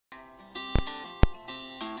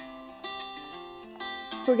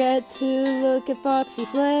Forget to look at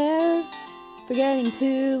Foxy's lair. Forgetting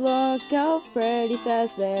to look out Freddy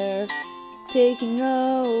Fazbear. Taking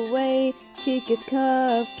away Chica's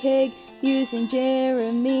cupcake. Using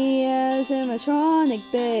Jeremy as animatronic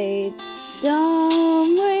bait.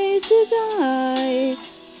 Dumb ways to die.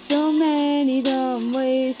 So many dumb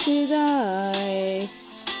ways to die.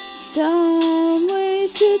 Dumb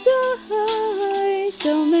ways to die.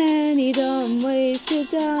 So many dumb ways to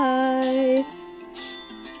die.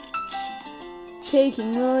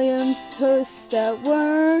 Taking William's toast at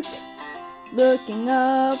work. Looking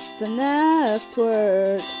up FNAF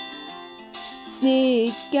twerk.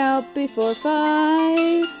 Sneak out before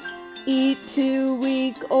 5. Eat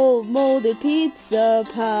 2-week-old molded pizza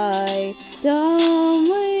pie. Dumb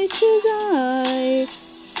ways to die.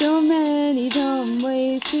 So many dumb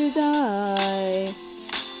ways to die.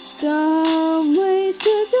 Dumb ways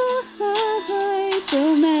to die.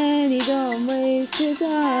 So many dumb ways to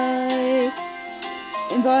die.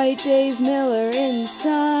 Invite Dave Miller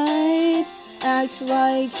inside. Act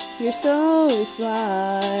like you're so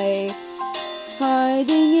sly.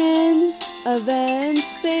 Hiding in a vent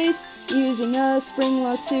space. Using a spring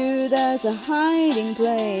lock suit as a hiding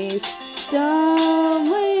place. Dumb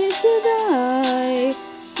ways to die.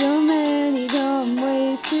 So many dumb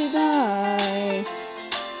ways to die.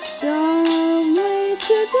 Dumb ways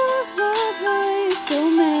to die. So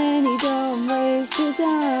many dumb ways to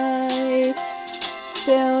die.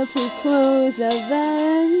 Fail to close a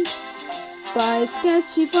vent. Buy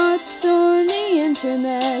sketchy bots on the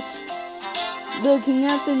internet. Looking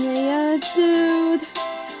at the dude.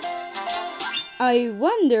 I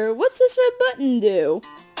wonder, what's this red button do?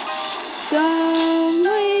 Dumb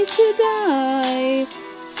ways to die.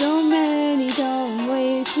 So many dumb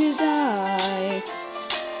ways to die.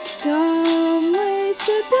 Dumb ways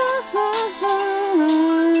to die.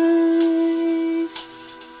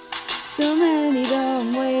 So many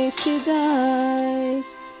dumb ways to die.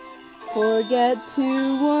 Forget to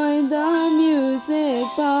wind the music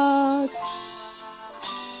box.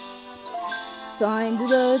 Find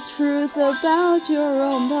the truth about your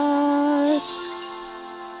own boss.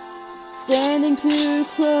 Standing too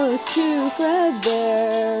close to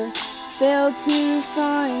Fredbear. Failed to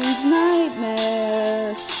find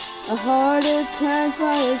Nightmare. A heart attack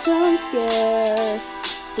by a jump scare.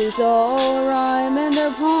 These all rhyme and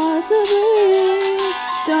they're possibly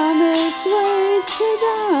dumbest ways to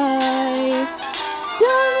die.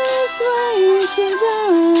 Dumbest ways to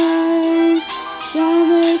die.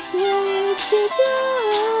 Dumbest ways to die.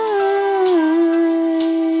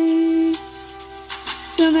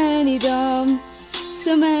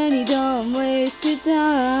 So many dumb ways to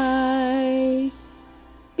die.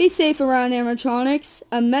 Be safe around animatronics.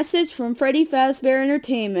 A message from Freddy Fazbear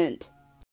Entertainment.